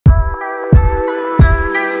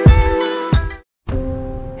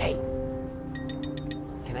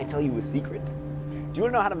tell you a secret? Do you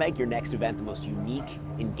want to know how to make your next event the most unique,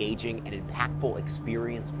 engaging, and impactful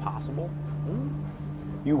experience possible?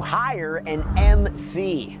 You hire an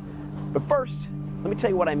MC. But first, let me tell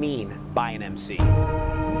you what I mean by an MC.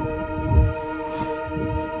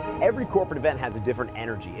 Every corporate event has a different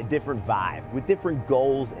energy, a different vibe, with different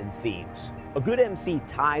goals and themes. A good MC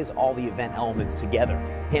ties all the event elements together,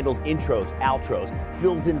 handles intros, outros,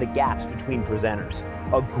 fills in the gaps between presenters.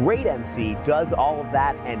 A great MC does all of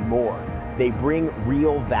that and more. They bring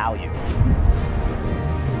real value.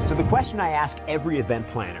 So the question I ask every event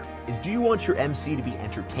planner is, do you want your MC to be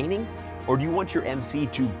entertaining, or do you want your MC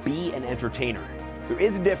to be an entertainer? There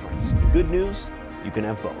is a difference. And good news, you can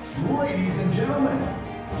have both. Ladies and gentlemen,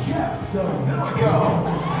 Jeff Civillico.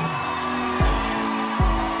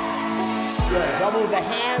 Good. Double the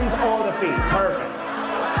hands or the feet. Perfect.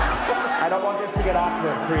 I don't want this to get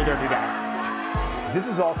awkward for either of you guys. This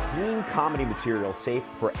is all clean comedy material safe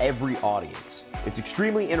for every audience. It's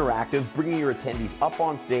extremely interactive, bringing your attendees up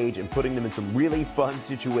on stage and putting them in some really fun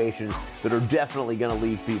situations that are definitely going to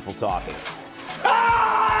leave people talking.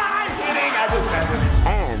 I'm kidding. I just meant it.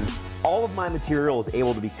 And all of my material is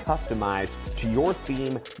able to be customized to your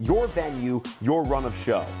theme, your venue, your run of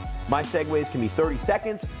show. My segues can be 30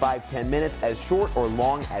 seconds, 5-10 minutes, as short or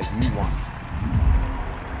long as you want.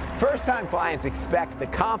 First-time clients expect the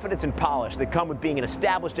confidence and polish that come with being an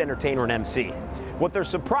established entertainer and MC. What they're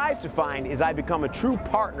surprised to find is I become a true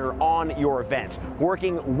partner on your event,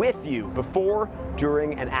 working with you before,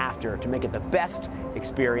 during, and after to make it the best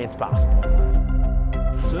experience possible.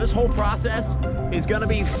 So this whole process is gonna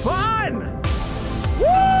be fun! Woo!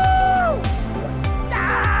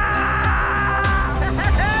 Ah!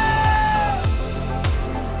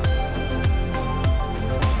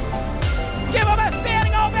 Give them a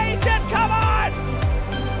standing ovation, come on!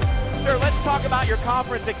 Sir, let's talk about your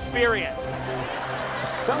conference experience.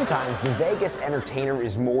 Sometimes the Vegas entertainer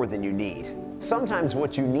is more than you need. Sometimes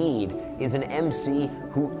what you need is an MC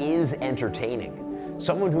who is entertaining.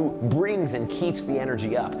 Someone who brings and keeps the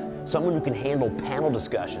energy up. Someone who can handle panel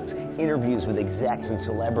discussions, interviews with execs and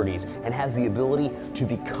celebrities, and has the ability to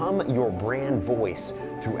become your brand voice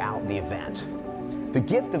throughout the event. The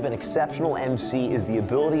gift of an exceptional MC is the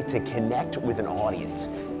ability to connect with an audience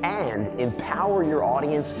and empower your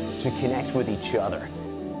audience to connect with each other.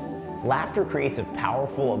 Laughter creates a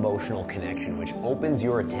powerful emotional connection which opens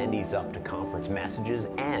your attendees up to conference messages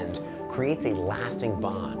and creates a lasting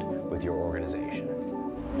bond with your organization.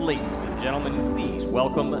 Ladies and gentlemen, please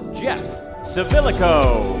welcome Jeff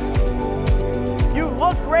Civillico. You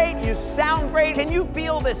look great, you sound great. Can you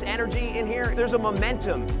feel this energy in here? There's a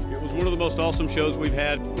momentum. It was one of the most awesome shows we've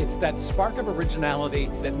had. It's that spark of originality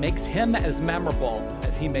that makes him as memorable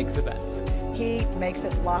as he makes events. He makes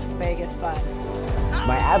it Las Vegas fun.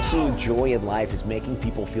 My absolute joy in life is making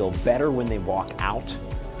people feel better when they walk out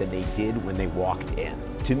than they did when they walked in.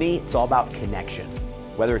 To me, it's all about connection.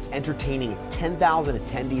 Whether it's entertaining 10,000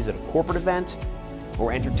 attendees at a corporate event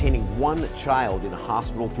or entertaining one child in a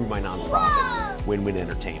hospital through my nonprofit, Win-Win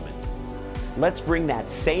Entertainment. Let's bring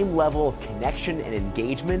that same level of connection and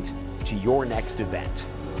engagement to your next event.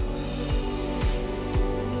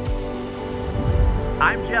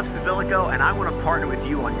 I'm Jeff Civillico, and I want to partner with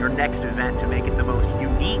you on your next event to make it the most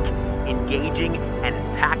unique, engaging, and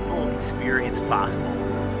impactful experience possible.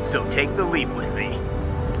 So take the leap with me.